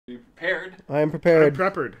prepared. I am prepared. I'm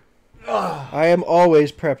preppered. I am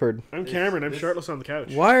always preppered. I'm Cameron. I'm shirtless on the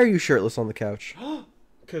couch. Why are you shirtless on the couch?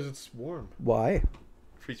 Because it's warm. Why?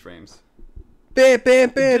 Freeze frames.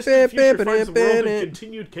 Distant future finds the world in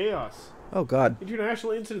continued chaos. Oh God.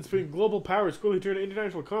 International incidents between global powers quickly turn to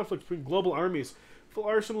international conflicts between global armies. Full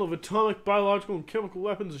arsenal of atomic, biological, and chemical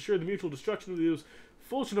weapons assure the mutual destruction of those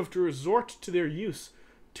foolish enough to resort to their use.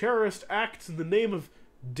 Terrorist acts in the name of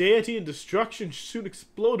deity and destruction soon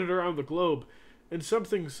exploded around the globe. And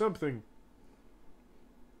something. And something.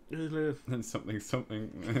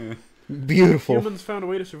 Beautiful. Humans found a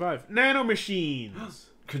way to survive. Nanomachines!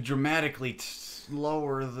 Could dramatically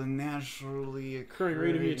slower the naturally Occurring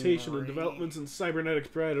rate of mutation and developments in cybernetics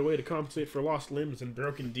provided a way to compensate for lost limbs and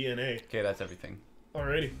broken DNA. Okay, that's everything.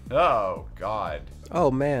 Alrighty. Oh, God.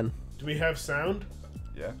 Oh man. Do we have sound?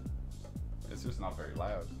 Yeah. It's just not very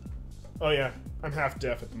loud. Oh yeah. I'm half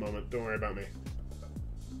deaf at the moment. Don't worry about me.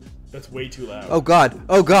 That's way too loud. Oh God.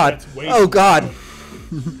 Oh God. That's way Oh too God.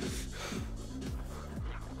 loud.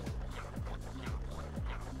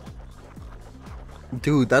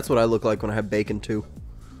 Dude, that's what I look like when I have bacon too.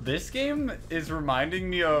 This game is reminding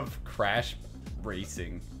me of Crash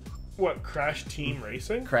Racing. What, Crash Team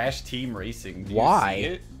Racing? Crash Team Racing. Do Why? You see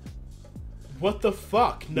it? What the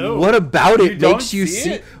fuck? No. What about You it don't makes you see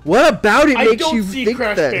see? it? What about it I makes don't you see think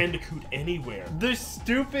Crash that? Bandicoot anywhere. The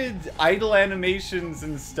stupid idle animations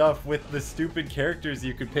and stuff with the stupid characters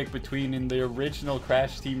you could pick between in the original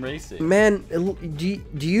Crash Team Racing. Man,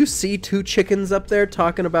 do you see two chickens up there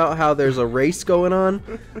talking about how there's a race going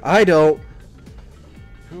on? I don't.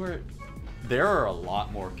 There are a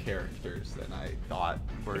lot more characters than I thought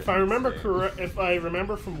were. If I remember if I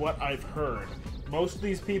remember from what I've heard, most of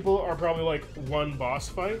these people are probably like one boss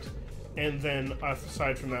fight, and then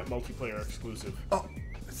aside from that, multiplayer exclusive. Oh,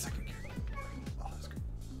 the second character. Oh, that's good.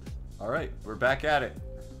 All right, we're back at it.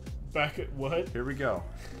 Back at what? Here we go.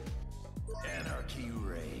 Anarchy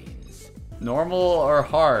reigns. Normal or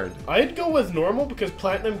hard? I'd go with normal because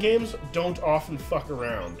Platinum games don't often fuck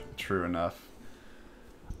around. True enough.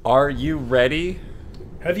 Are you ready?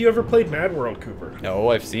 Have you ever played Mad World, Cooper? No,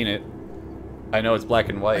 I've seen it. I know it's black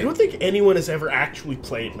and I white. don't think anyone has ever actually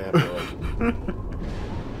played Mad World.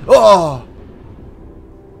 Oh!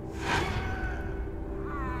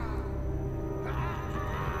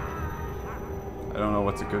 I don't know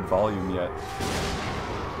what's a good volume yet.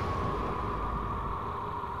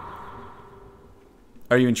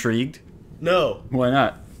 Are you intrigued? No. Why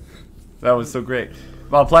not? That was so great.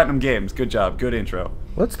 Well, Platinum Games, good job, good intro.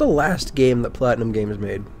 What's the last game that Platinum Games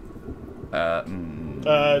made?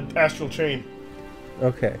 Astral Chain.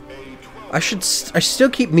 Okay. I still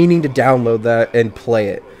keep meaning to download that and play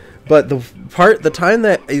it. But the time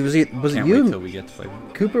that was it Can't you wait till we get to play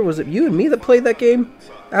them. Cooper, was it you and me that played that game?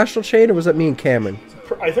 Astral Chain, or was that me and Cameron?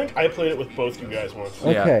 I think I played it with both you guys once.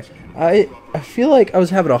 Yeah. Okay. I feel like I was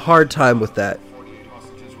having a hard time with that.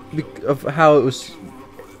 Of how it was.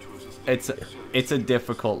 It's a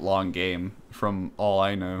difficult long game from all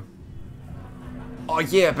I know. Oh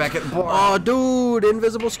yeah, back at the bar. Oh dude,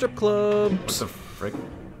 Invisible Strip Club. What the frick?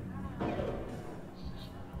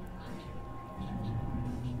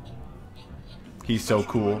 He's so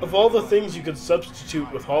cool. Of all the things you could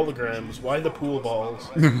substitute with holograms, why the pool balls?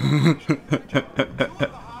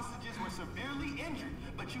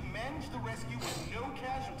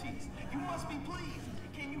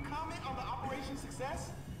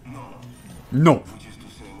 No. We just do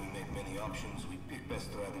say we make many options, we pick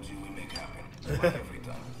best strategy, we make happen. Like every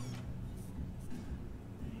time.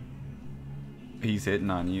 He's hitting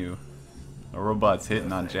on you. A robot's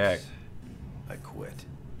hitting on Jack. I quit.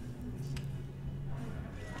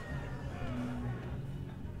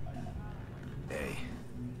 Hey,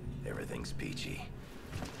 everything's peachy.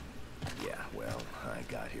 Yeah, well, I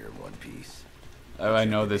got here in one piece. Oh, I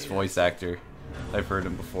know this voice actor. I've heard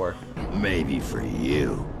him before. Maybe for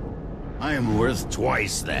you. I am worth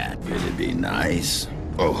twice that. It'd be nice.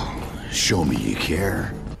 Oh, show me you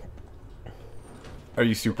care. Are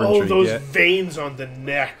you super Oh, intrigued those yet? veins on the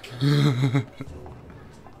neck.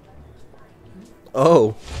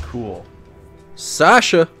 Oh, Cool.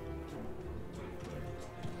 Sasha.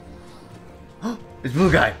 It's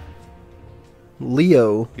blue guy.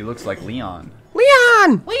 Leo. He looks like Leon.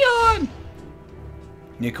 Leon! Leon!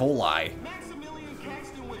 Nikolai.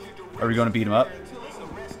 Are we going to beat him up?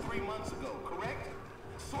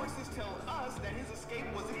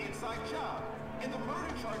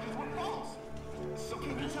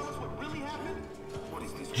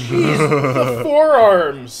 Jeez, the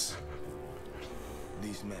forearms.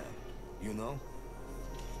 This man, you know?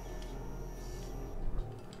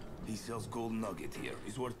 He sells gold nugget here.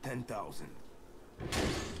 He's worth 10,000.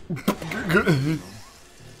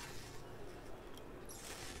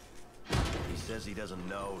 He says he doesn't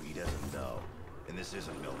know, he doesn't know. And this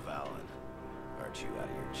isn't Milvalin. Aren't you out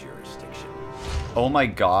of your jurisdiction? Oh my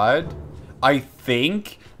god. I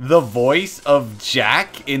think the voice of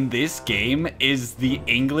Jack in this game is the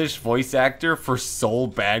English voice actor for Soul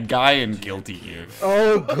Bad Guy and Guilty Gear.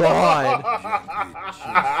 Oh god.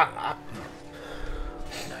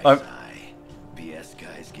 Nice eye. BS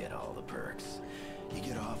guys get all the perks. You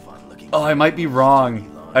get off on looking. Oh, I might be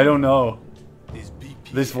wrong. I don't know.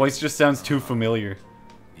 This voice just sounds too familiar.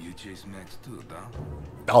 You chase Max too, huh?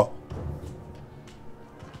 Oh.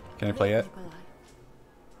 Can I play it?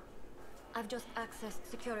 I've just accessed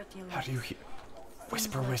security. How do you hear?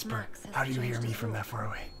 Whisper, whisper. How do you hear me from that far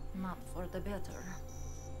away? Not for the better.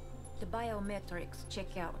 The biometrics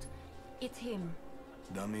check out. It's him.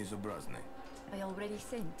 Dummy Zobrazny. I already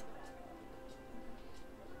sent.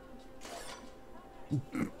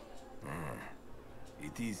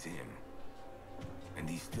 It is him. And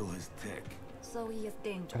he still has tech. So he is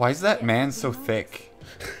dangerous. Why is that Yes, man you so know? thick?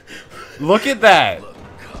 Look at that! Look,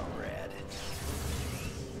 comrade.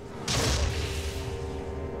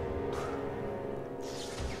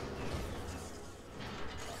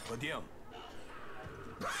 Подъем.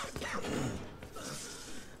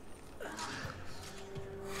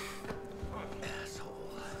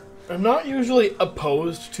 I'm not usually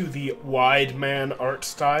opposed to the wide man art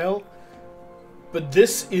style, but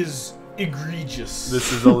this is egregious.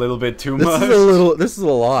 This is a little bit too This much. is a little. This is a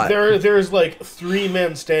lot. There's like 3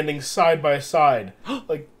 men standing side by side.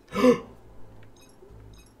 Like,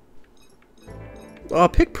 Oh,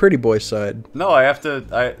 pick pretty boy side. No, I have to.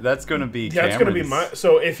 That's gonna be. that's gonna be Cameron's. my.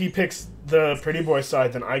 So if he picks the pretty boy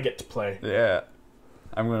side, then I get to play. Yeah,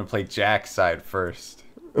 I'm gonna play Jack's side first.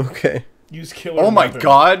 Okay. Use killer. Oh my weapon.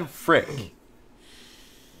 god, frick!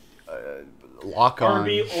 Lock on.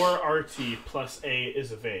 RB or RT plus A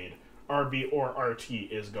is evade. RB or RT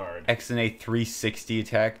is guard. X and A 360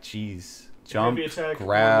 attack. Jeez. Jump, Heavy attack,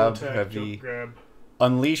 grab, normal attack, heavy. jump, grab.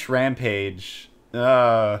 Unleash rampage.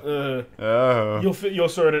 You'll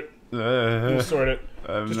sort it. You'll sort it.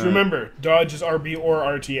 Just remember, dodge is RB or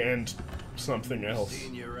RT and something else.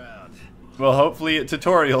 Seeing you around. Well, hopefully at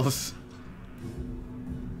tutorials.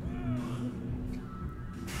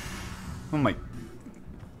 Oh my.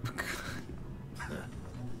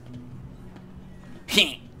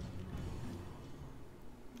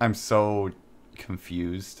 I'm so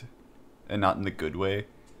confused. And not in the good way.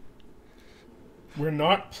 We're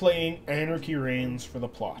not playing Anarchy Reigns for the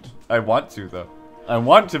plot. I want to, though. I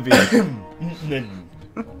want to be.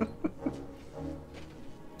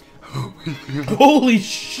 Holy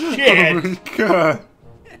shit! Oh my god.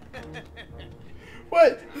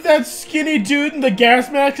 What? That skinny dude in the gas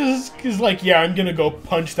mask is like, yeah, I'm gonna go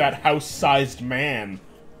punch that house-sized man.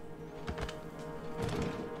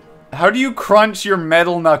 How do you crunch your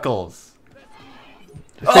metal knuckles?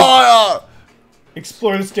 Oh!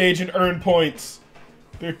 Explore the stage and earn points.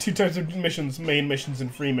 There are 2 types of missions, main missions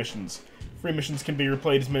and free missions. Free missions can be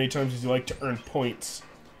replayed as many times as you like to earn points.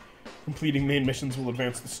 Completing main missions will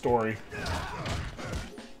advance the story.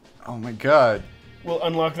 Oh my god. We'll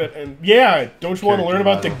unlock that and... Yeah! Don't you want to Character learn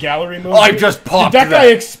about the model. gallery mode? Oh, I just popped Did that guy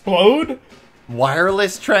explode?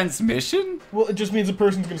 Wireless transmission? Well, it just means a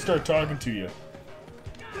person's gonna start talking to you.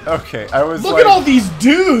 Okay, I was Look like... at all these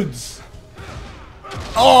dudes!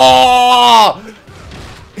 Oh!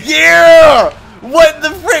 Yeah! What the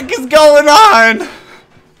frick is going on?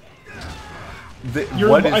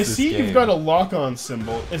 What is I this see game? you've got a lock-on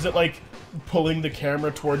symbol. Is it like pulling the camera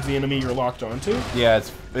towards the enemy you're locked onto? Yeah,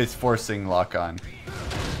 it's forcing lock on.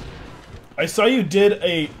 I saw you did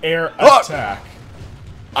a air Oh! attack.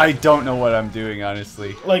 I don't know what I'm doing,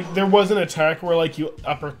 honestly. Like, there was an attack where, like, you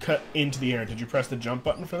uppercut into the air. Did you press the jump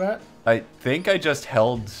button for that? I think I just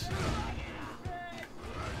held...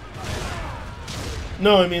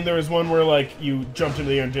 No, I mean, there was one where, like, you jumped into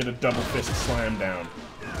the air and did a double fist slam down.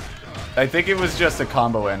 I think it was just a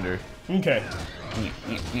combo ender. Okay.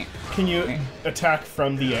 Can you attack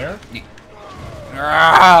from the air?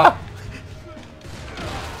 Ah!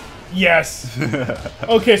 Yes!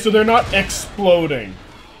 Okay, so they're not exploding.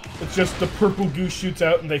 It's just the purple goo shoots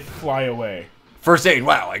out and they fly away. First aid,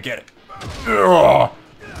 wow, I get it. Ugh.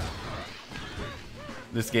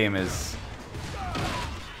 This game is...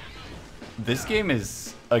 This game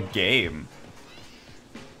is a game.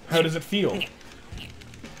 How does it feel?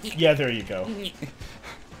 Yeah, there you go.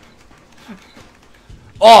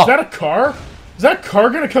 Oh! Is that a car? Is that car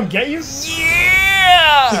gonna come get you?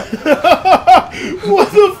 Yeah!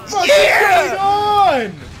 What the fuck is going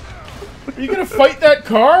on? Are you gonna fight that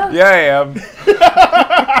car? Yeah, I am.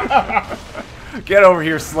 Get over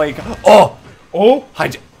here, Slake. Oh! Oh!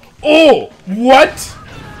 Hijack. Oh! What?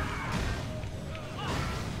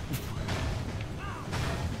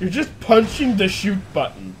 You're just punching the shoot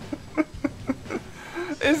button.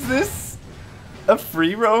 Is this a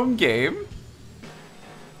free roam game?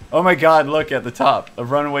 Oh my god, look at the top. A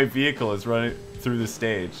runaway vehicle is running through the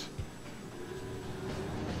stage.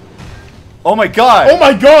 Oh my god! Oh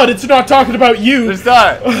my god, it's not talking about you! There's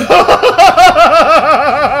not!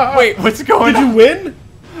 Wait, what's going Did on? you win?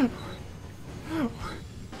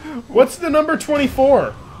 What's the number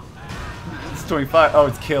 24? It's 25. Oh,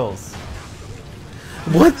 it's kills.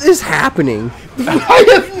 What is happening? I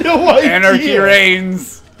have no idea! Anarchy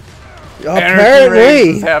reigns! Anarchy reigns Apparently.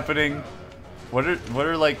 is happening. What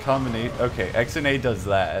are like combination? Okay, X and A does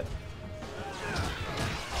that.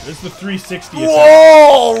 It's the 360 attack.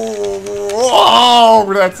 Whoa!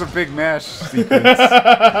 Whoa! That's a big mash sequence.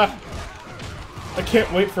 I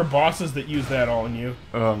can't wait for bosses that use that on you.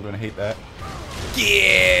 Oh, I'm gonna hate that.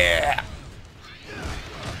 Yeah!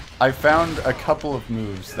 I found a couple of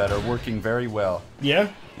moves that are working very well. Yeah?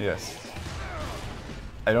 Yes.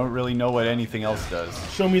 I don't really know what anything else does.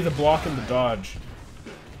 Show me the block and the dodge.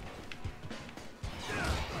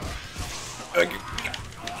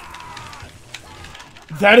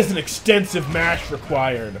 That is an extensive mash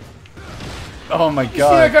required. Oh my You see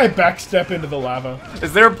that god. guy backstep into the lava?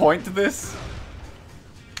 Is there a point to this?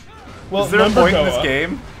 Well, Is there a number point in go this up.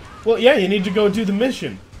 game? Well, yeah, you need to go do the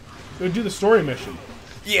mission. Go do the story mission.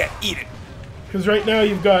 Yeah, eat it. Because right now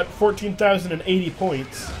you've got 14,080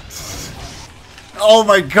 points. Oh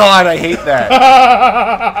my god, I hate that.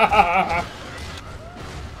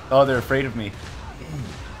 Oh, they're afraid of me.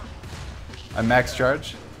 I'm max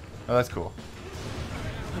charge? Oh, that's cool.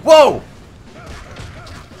 Whoa!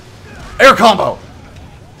 Air combo!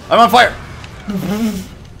 I'm on fire!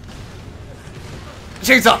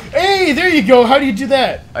 Chainsaw! Hey, there you go. How do you do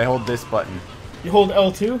that? I hold this button. You hold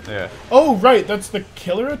L2? Yeah. Oh, right. That's the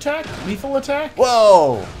killer attack? Lethal attack?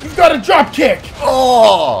 Whoa! You've got a drop kick!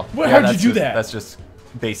 Oh! What- how'd you that's do just- that? That's just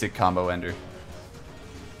basic combo ender.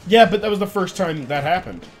 Yeah, but that was the first time that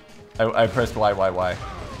happened. I pressed Y.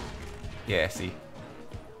 Yeah, see.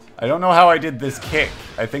 I don't know how I did this kick.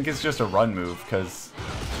 I think it's just a run move, because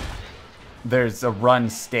there's a run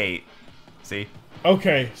state. See?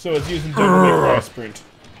 Okay, so it's using double sprint.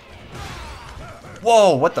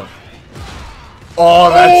 Whoa, what the? Oh,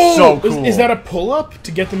 that's so cool. Is that a pull-up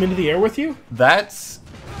to get them into the air with you? That's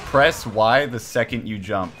press Y the second you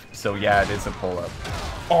jump. So yeah, it is a pull-up.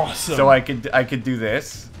 Awesome. So I could do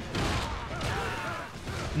this.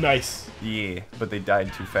 Nice. Yeah, but they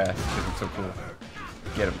died too fast because it's so cool.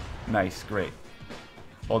 Get him. Nice, great.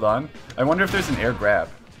 Hold on. I wonder if there's an air grab.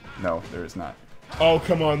 No, there is not. Oh,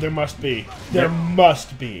 come on, there must be. There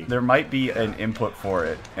must be. There might be an input for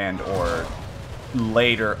it and or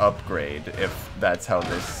later upgrade if that's how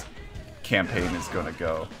this campaign is gonna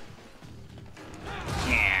go.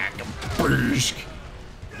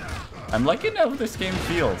 I'm liking how this game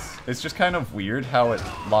feels. It's just kind of weird how it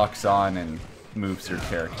locks on and moves your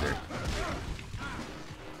character.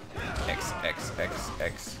 X, X, X,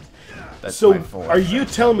 X. That's So, my full are you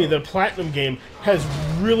X. telling me the Platinum game has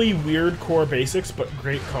really weird core basics but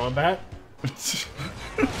great combat?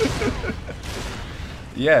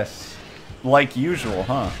 Yes. Like usual,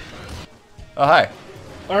 huh? Oh, hi.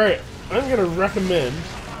 Alright, I'm gonna recommend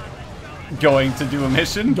Going to do a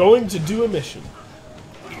mission? going to do a mission.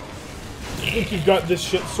 I think you've got this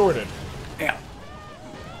shit sorted. Yeah.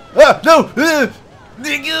 Ah, no!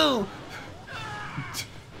 Nigga!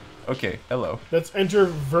 Okay, hello. Let's enter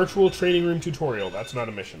virtual training room tutorial. That's not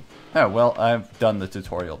a mission. Oh, well, I've done the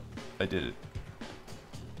tutorial. I did it.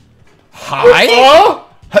 Hi? Oh!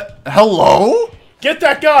 Hello? Get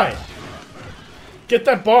that guy! Get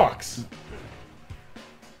that box!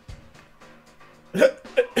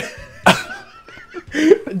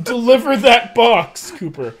 Deliver that box,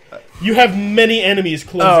 Cooper. You have many enemies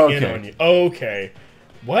closing in okay. on you. Okay.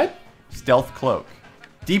 What? Stealth cloak.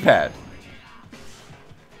 D-pad.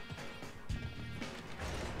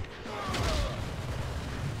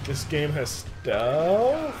 This game has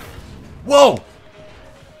stuff? Whoa!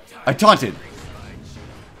 I taunted.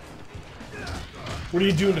 What are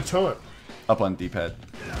you doing to taunt? Up on D-pad.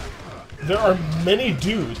 There are many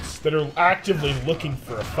dudes that are actively looking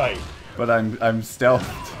for a fight. But I'm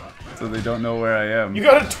stealthed, so they don't know where I am. You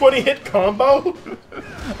got a 20-hit combo?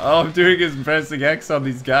 All I'm doing is pressing X on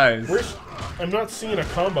these guys. I'm not seeing a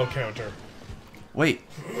combo counter. Wait,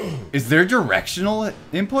 is there directional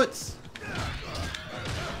inputs?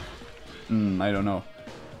 I don't know.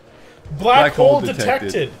 Black hole hole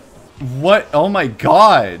detected. detected. What? Oh my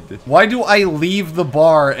god. Why do I leave the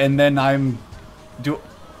bar and then I'm Do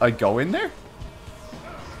I go in there?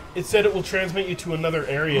 It said it will transmit you to another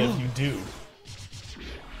area if you do.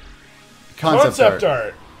 Concept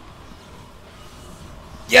art.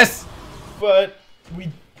 Yes! But we...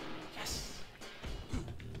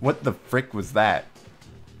 What the frick was that?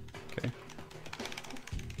 Okay.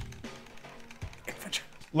 Adventure.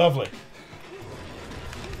 Lovely.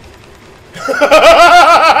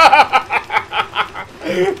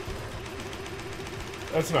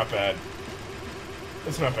 That's not bad.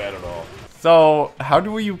 That's not bad at all. So, how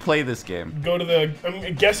do you play this game? Go to the...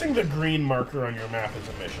 I'm guessing the green marker on your map is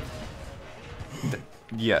a mission.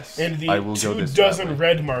 Yes, And I the will go 2 this dozen way.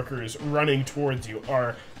 red markers running towards you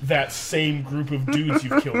are that same group of dudes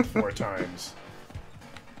you've killed 4 times.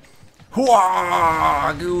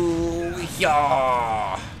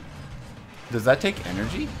 Does that take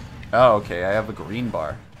energy? Oh, okay, I have a green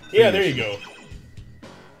bar. Yeah, there you go.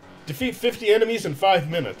 Defeat 50 enemies in 5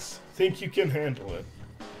 minutes. Think you can handle it.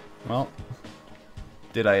 Well,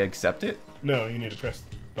 did I accept it? No, you need to press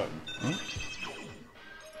the button. Hmm?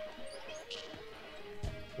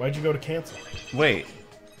 Why'd you go to cancel? Wait.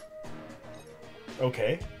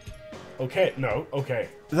 Okay. Okay, no, okay.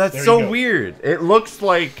 That's There you so go. weird. It looks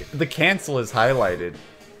like the cancel is highlighted.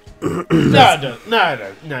 No, it doesn't.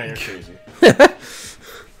 No, you're crazy.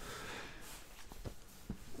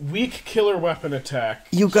 Weak killer weapon attack.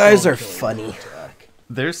 You guys strong are killing funny. weapon attack.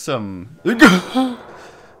 There's some...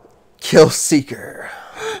 Kill Seeker.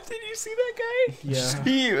 Did you see that guy?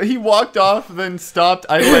 Yeah. He walked off, then stopped,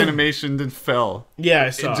 idle animation, then fell. Yeah, I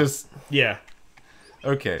saw. It just... Yeah.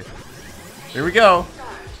 Okay. Here we go.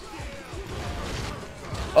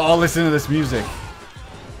 Oh, listen to this music.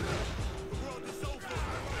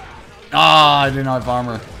 Ah, I did not have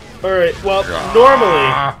armor. Alright, well,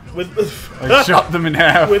 normally, with... I chopped them in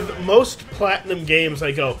half. With most Platinum games,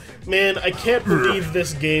 I go, man, I can't believe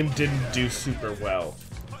this game didn't do super well.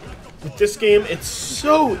 With this game, it's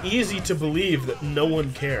so easy to believe that no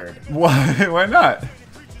one cared. Why? Why not?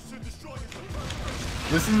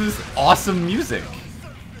 Listen to this awesome music.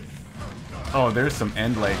 Oh, there's some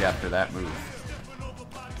end leg after that move.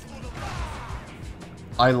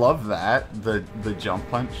 I love that. The jump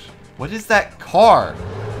punch. What is that car?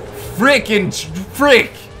 Frickin'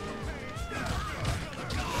 frick!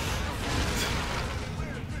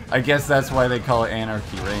 I guess that's why they call it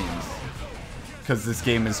Anarchy Reigns. Because this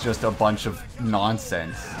game is just a bunch of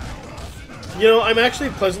nonsense. You know, I'm actually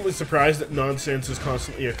pleasantly surprised that nonsense is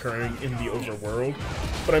constantly occurring in the overworld,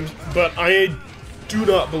 but I do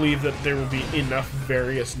not believe that there will be enough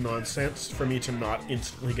various nonsense for me to not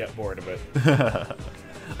instantly get bored of it.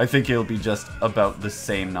 I think it'll be just about the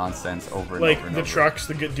same nonsense over and Like over and the over. trucks,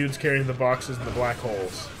 the good dudes carrying the boxes, and the black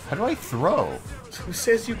holes. How do I throw? Who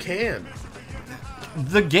says you can?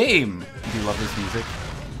 The game! Do you love this music?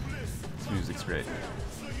 This music's great.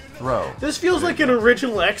 Throw. This feels like an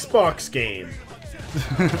original Xbox game, It's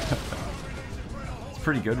a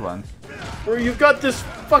pretty good one. where you've got this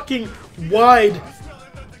fucking wide,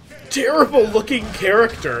 terrible-looking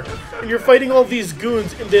character, and you're fighting all these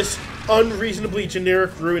goons in this unreasonably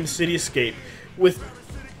generic ruined cityscape with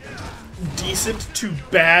decent to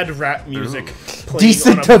bad rap music playing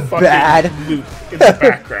Decent on a to fucking bad. loop in the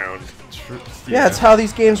background. Yeah, that's how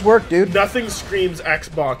these games work, dude. Nothing screams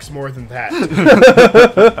Xbox more than that.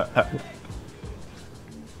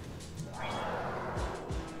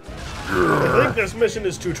 I think this mission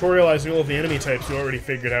is tutorializing all of the enemy types you already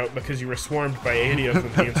figured out because you were swarmed by 80 of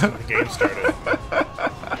them the instant the game started.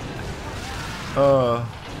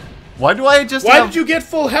 Why do I just Why have... did you get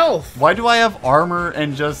full health? Why do I have armor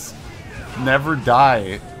and just never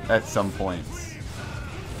die at some points?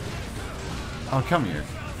 Oh, come here.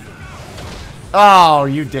 Oh,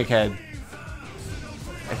 you dickhead.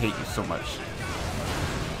 I hate you so much.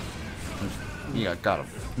 Yeah, got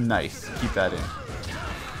him. Nice. Keep that in.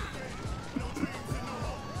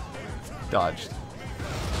 Dodged.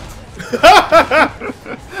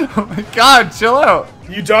 Oh my god, chill out.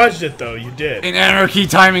 You dodged it though, you did. In Anarchy,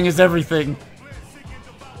 timing is everything.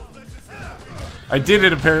 I did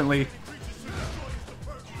it apparently.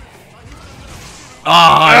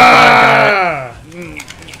 Ah!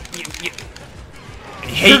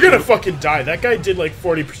 You're gonna fucking die. That guy did like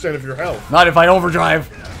 40% of your health. Not if I overdrive.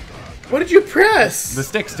 What did you press? The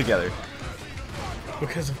sticks together.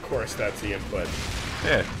 Because of course that's the input.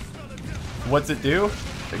 Yeah. What's it do?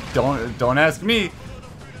 Like, don't ask me.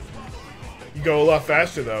 You go a lot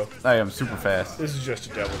faster though. I am super fast. This is just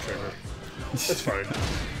a devil trigger. That's fine.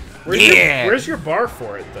 Where's, Yeah! where's your bar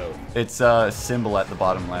for it though? It's a symbol at the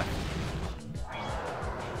bottom left.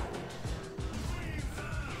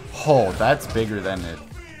 Oh, that's bigger than it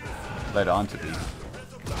led on to be.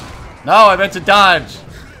 No, I meant to dodge.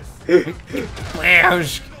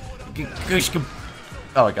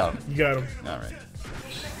 Oh, I got him. You got him. All right.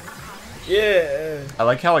 Yeah. I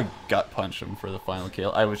like how I gut punched him for the final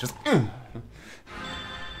kill. I was just.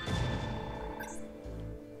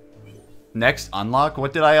 Next unlock?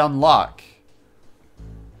 What did I unlock?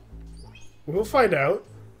 We'll find out.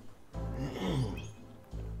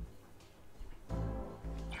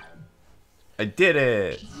 I did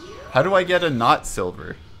it. How do I get a not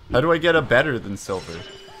silver? How do I get a better than silver?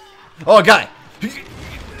 Oh, I got it.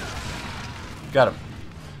 Got him.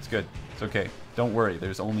 It's good. It's okay. Don't worry.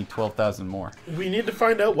 There's only 12,000 more. We need to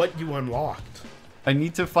find out what you unlocked. I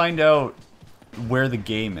need to find out where the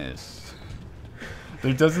game is.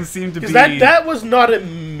 There doesn't seem to be... Because that was not a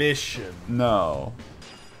mission. No.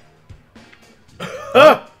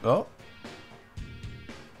 Huh. Oh.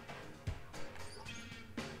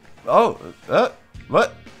 Oh.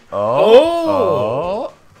 What? Oh.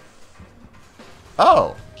 Oh.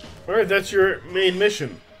 Oh. Alright, that's your main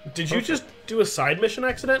mission. Did you just do a side mission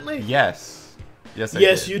accidentally? Yes. Yes, I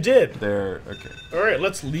Yes, did. you did. They're... Okay. Alright,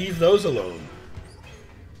 let's leave those alone.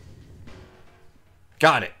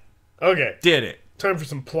 Got it. Okay, Did it. time for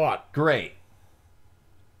some plot. Great.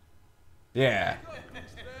 Yeah.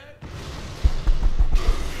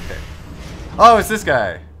 Okay. Oh, it's this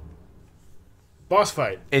guy. Boss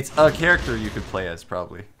fight. It's a character you could play as,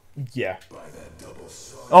 probably. Yeah.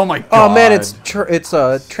 Oh my god. Oh man, it's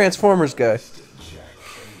Transformers guy. I feel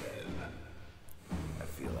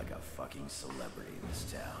like a fucking celebrity in this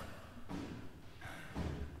town.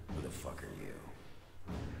 Who the fuck are you?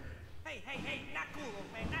 Hey, not cool,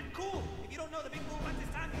 old man, not cool. If you don't know the big move at this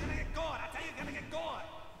time, you're gonna get caught. I tell you, you're gonna get caught.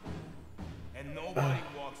 And nobody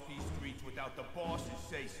walks these streets without the boss's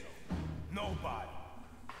say so. Nobody.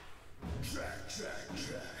 Jack.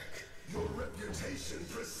 Your reputation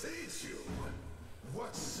precedes you.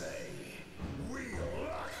 What say we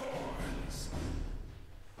lock horns?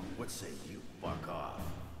 What say you fuck off?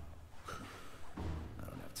 I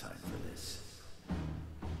don't have time for this.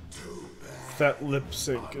 Too bad. That lip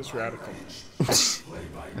sync is radical.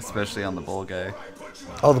 Especially on the bull guy.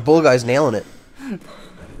 Oh, the bull guy's nailing it.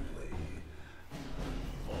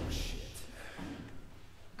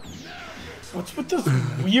 What's with this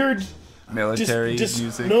weird Military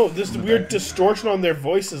music. No, this weird distortion on their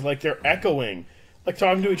voices, like they're echoing, like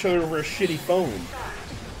talking to each other over a shitty phone.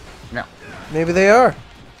 No. Maybe they are.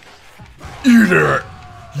 Eat it!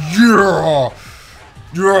 Yeah!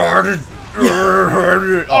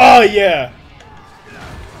 Oh yeah.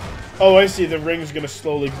 Oh, I see. The ring's gonna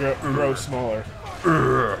slowly grow smaller.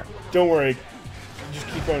 Don't worry. Just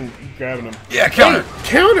keep on grabbing them. Yeah, counter! Hey,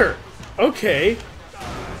 counter. Okay.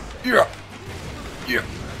 Yeah!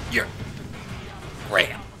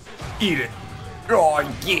 Ram. Eat it. Oh,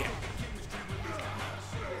 yeah.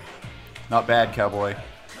 Not bad, cowboy.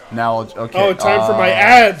 Now, okay. Oh, time for my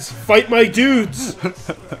ads. Fight my dudes.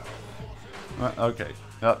 Okay.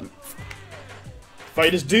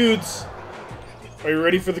 Fight his dudes. Are you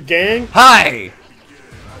ready for the gang? Hi!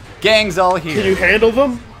 Gang's all here. Can you handle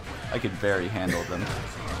them? I could very handle them.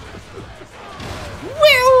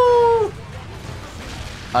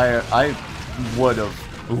 I would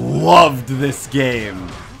have loved this game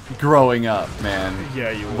growing up, man.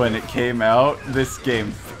 Yeah, you would. When it came out, this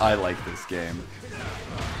game, I like this game.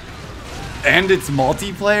 And it's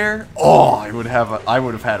multiplayer. Oh, I would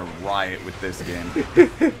have had a riot with this game.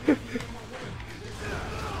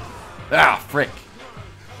 Ah, frick.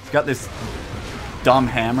 He's got this dumb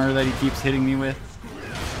hammer that he keeps hitting me with.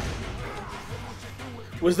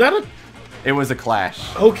 Was that a... It was a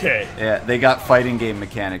clash. Okay. Yeah, they got fighting game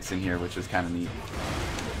mechanics in here, which is kind of neat.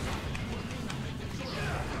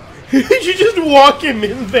 Did you just walk him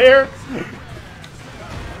in there?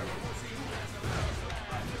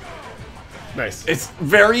 Nice. It's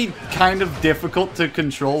very kind of difficult to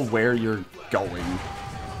control where you're going.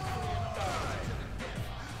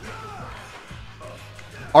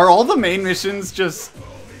 Are all the main missions just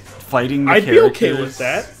fighting the I'd be characters? okay with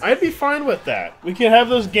that. I'd be fine with that. We can have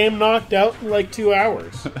this game knocked out in like 2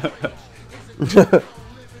 hours.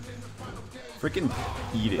 Freaking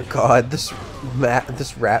eat it. God, this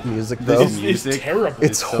rap music though. This It's music, terrible.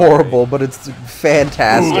 It's so horrible, but it's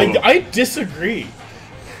fantastic. I disagree.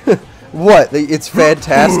 What? It's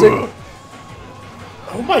fantastic?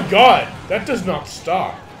 Oh my god, that does not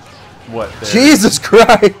stop. What? there? Jesus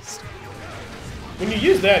Christ! When you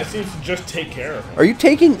use that, it seems to just take care of it. Are you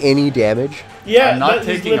taking any damage? Yeah, I'm not that-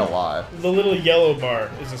 his taking a little- lot. The little yellow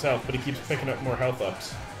bar is his health, but he keeps picking up more health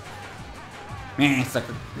ups.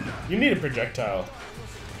 Sucker. You need a projectile.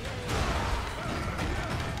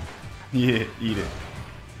 Yeah, eat it.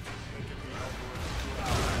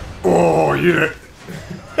 Oh, eat it.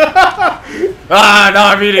 Ah, no,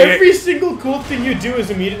 I'm eating it. Every single cool thing you do is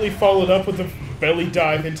immediately followed up with a belly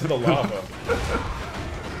dive into the lava.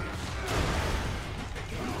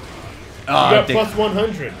 You got plus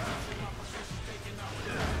 100.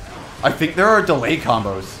 I think there are delay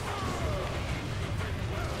combos.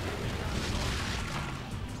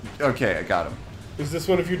 Okay, I got him. Is this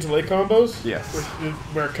one of your delay combos? Yes.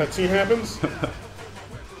 Where a cutscene happens?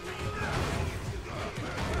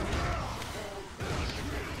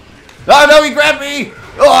 Oh no, he grabbed me!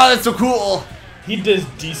 Oh, that's so cool! He does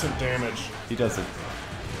decent damage. He does a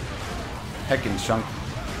heckin' chunk.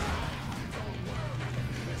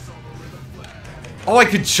 Oh, I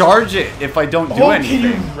could charge it if I don't do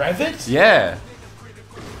anything. Can you rev it? Yeah.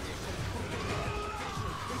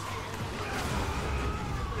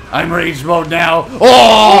 I'm rage mode now.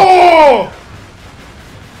 Oh!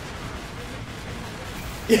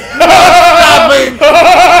 Stopping!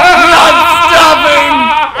 Not stopping!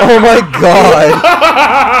 Oh my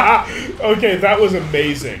god! Okay, that was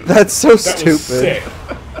amazing. That's so stupid. Was sick.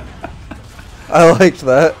 I liked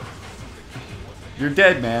that. You're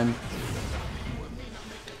dead, man.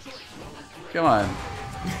 Come on.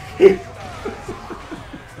 Okay,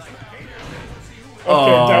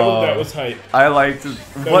 that was hype. I liked it.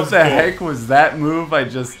 What the heck was that move I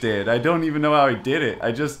just did? I don't even know how I did it.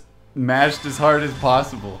 I just mashed as hard as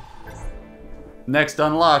possible. Next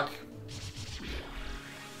unlock.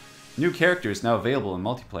 New characters now available in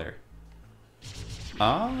multiplayer.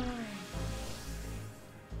 Ah.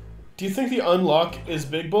 Do you think the unlock is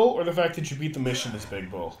Big Bull, or the fact that you beat the mission is Big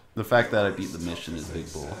Bull? The fact that I beat the mission is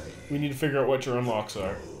Big Bull. We need to figure out what your unlocks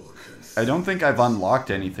are. I don't think I've unlocked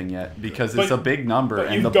anything yet, because it's a big number,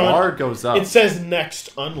 and the gone, bar goes up. It says next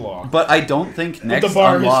unlock. But I don't think next the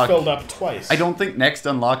bar unlock... is filled up twice. I don't think next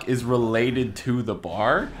unlock is related to the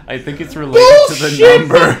bar. I think it's related to the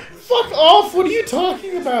number. Fuck off! What are you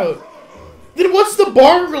talking about? Then what's the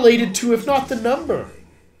bar related to if not the number?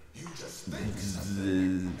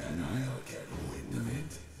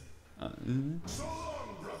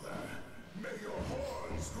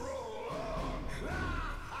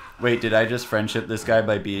 Wait, did I just friendship this guy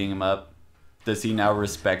by beating him up? Does he now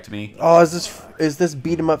respect me? Oh, is this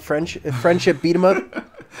beat 'em up friendship beat 'em up?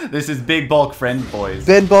 This is big bulk friend boys.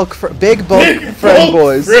 Big bulk friend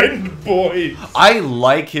boys. Friend boys. I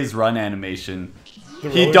like his run animation.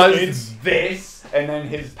 He does this, and then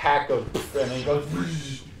his pack goes, and then he goes.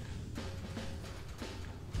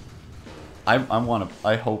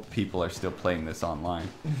 I hope people are still playing this online.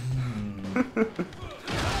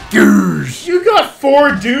 Goosh! You got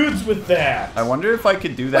 4 dudes with that. I wonder if I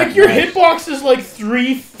could do that. Like your hitbox is like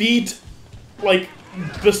 3 feet, like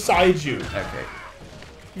beside you. Okay.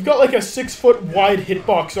 You've got like a 6-foot wide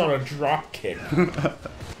hitbox on a drop kick.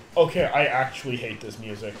 Okay, I actually hate this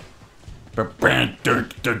music.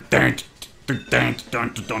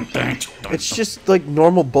 It's just like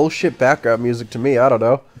normal bullshit background music to me. I don't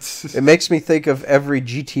know. It makes me think of every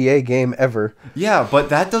GTA game ever. Yeah, but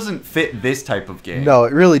that doesn't fit this type of game. No,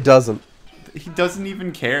 it really doesn't. He doesn't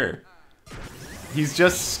even care. He's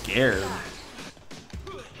just scared.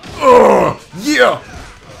 Ugh! Yeah!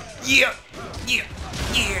 Yeah! Yeah!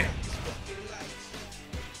 Yeah!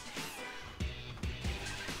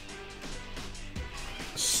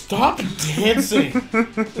 Stop dancing!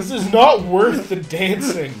 This is not worth the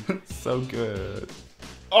dancing. So good.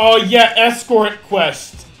 Oh yeah, escort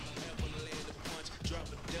quest.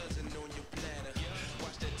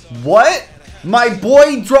 What? My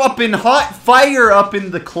boy dropping hot fire up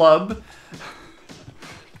in the club.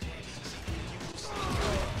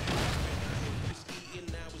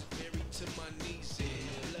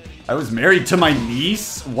 I was married to my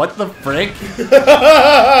niece? What the frick?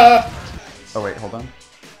 Oh wait, hold on.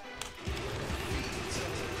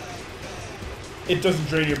 It doesn't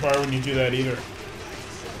drain your bar when you do that either.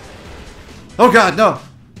 Oh god, no!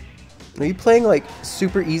 Are you playing like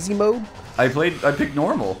super easy mode? I picked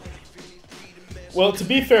normal. Well, to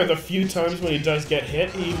be fair, the few times when he does get hit,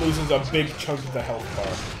 he loses a big chunk of the health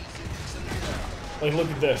bar. Like, look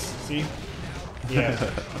at this. See? Yeah.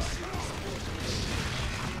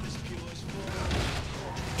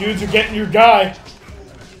 Dudes are getting your guy.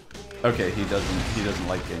 Okay, he doesn't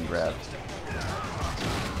like getting grabbed.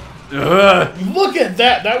 Ugh. Look at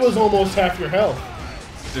that! That was almost half your health.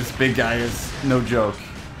 This big guy is no joke.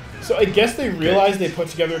 So I guess they realized they put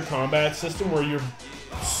together a combat system where you're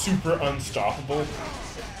super unstoppable.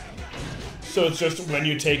 So it's just when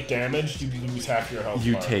you take damage, you lose half your health.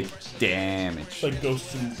 You bar. take damage. It's like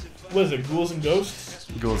ghosts and... What is it? Ghouls and ghosts?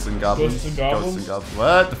 Ghouls and goblins. Ghosts and goblins? Ghosts and goblins.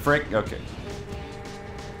 What the frick? Okay.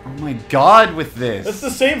 Oh my god, with this. That's the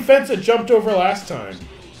same fence that jumped over last time.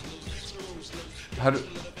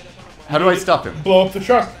 How do I stop him? Blow up the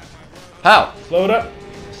truck. How? Blow it up.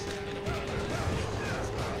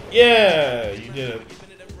 Yeah, you did it.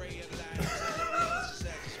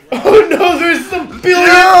 Oh no, there's some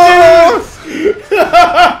billion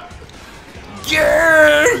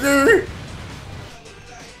dudes!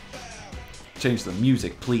 Change the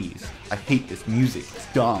music, please. I hate this music. It's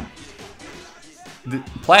dumb.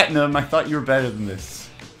 Platinum, I thought you were better than this.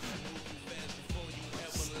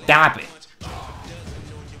 Stop it.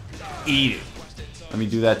 Eat it. Let me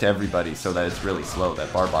do that to everybody so that it's really slow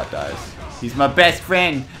that Barbot dies. He's my best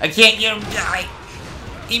friend. I can't get him die.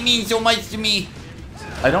 He means so much to me.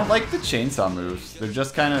 I don't like the chainsaw moves. They're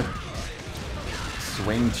just kind of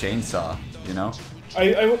swing chainsaw, you know?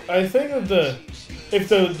 I think that if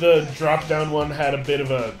the drop down one had a bit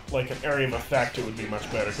of a like an area of effect, it would be much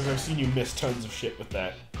better because I've seen you miss tons of shit with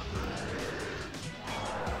that.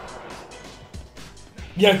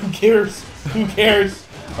 Yeah, who cares? Who cares?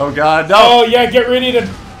 Oh god, no! Oh yeah, get ready to.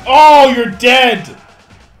 Oh, you're dead.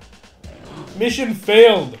 Mission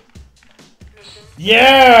failed.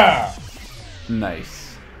 Yeah.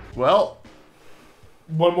 Nice. Well,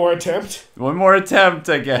 one more attempt. One more attempt,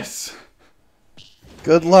 I guess.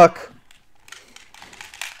 Good luck.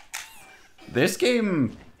 This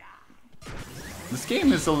game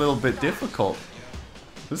is a little bit difficult.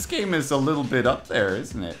 This game is a little bit up there,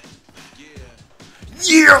 isn't it?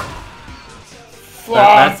 Yeah!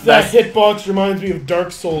 Fuck, that hitbox reminds me of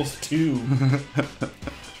Dark Souls 2.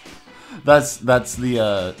 That's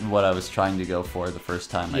the what I was trying to go for the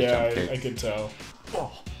first time I jump kicked. I could tell.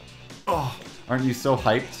 Oh, aren't you so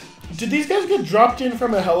hyped? Did these guys get dropped in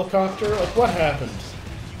from a helicopter? Like, what happened?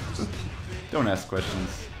 Don't ask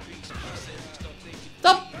questions.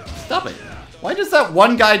 Stop it. Why does that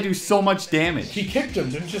one guy do so much damage? He kicked him,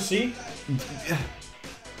 didn't you see?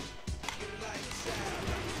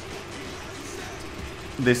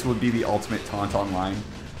 This would be the ultimate taunt online.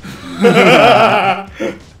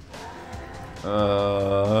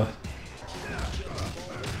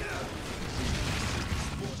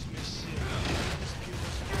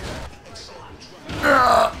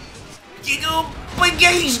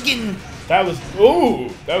 That was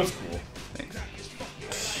cool. Thanks.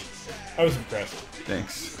 I was impressed.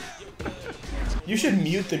 Thanks. You should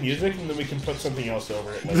mute the music and then we can put something else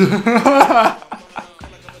over it.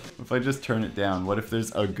 If I just turn it down, what if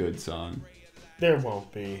there's a good song? There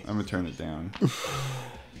won't be. I'm gonna turn it down.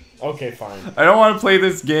 Okay, fine. I don't want to play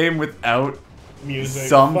this game without music.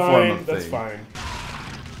 Some fine, form of that's thing. fine.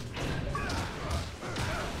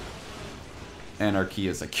 Anarchy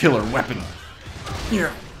is a killer weapon.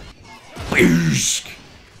 Yeah.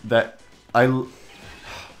 That I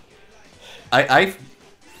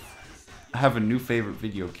have a new favorite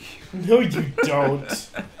video game. No, you don't.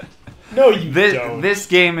 No, you don't. This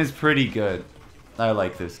game is pretty good. I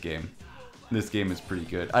like this game. This game is pretty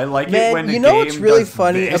good. I like Man, it when a you know game what's really does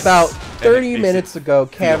funny? this, About and it 30 makes minutes it ago,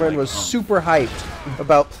 feel Cameron like was home. super hyped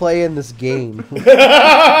about playing this game.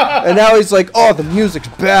 And now he's like, oh, the music's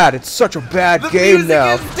bad. It's such a bad game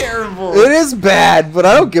now. The music is terrible. It is bad, but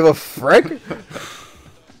I don't give a frick.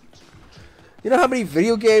 You know how many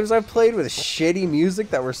video games I've played with shitty music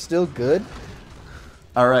that were still good?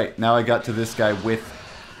 Alright, now I got to this guy with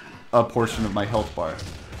a portion of my health bar.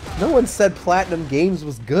 No one said Platinum Games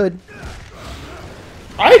was good.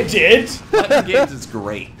 I did! Platinum Games is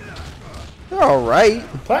great. They're alright.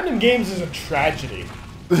 Platinum Games is a tragedy.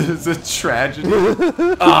 It's a tragedy.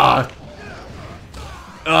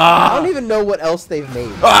 I don't even know what else they've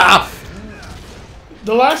made.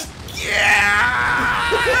 The last...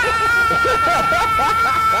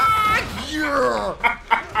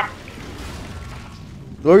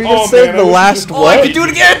 What were you gonna say? man, The last I what? can do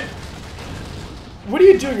it again! What are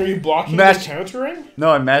you doing? Are you blocking Mash- the countering?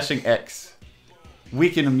 No, I'm mashing X.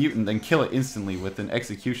 Weaken a mutant, then kill it instantly with an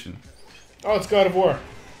execution. Oh, it's God of War.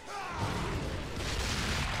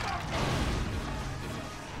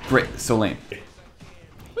 Great, so lame.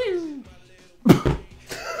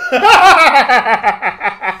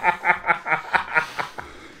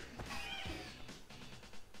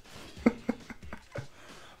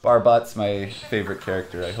 Barbot's my favorite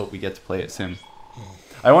character. I hope we get to play as him.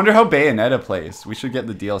 I wonder how Bayonetta plays. We should get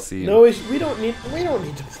the DLC. No, we don't need to play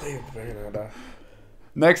with Bayonetta.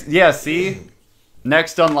 Next, yeah, see?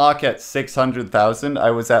 Next unlock at 600,000.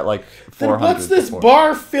 I was at like 400. Then what's this before.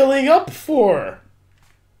 bar filling up for?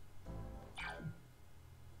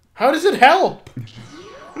 How does it help?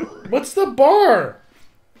 What's the bar?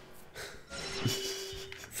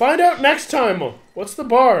 Find out next time. What's the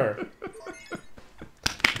bar?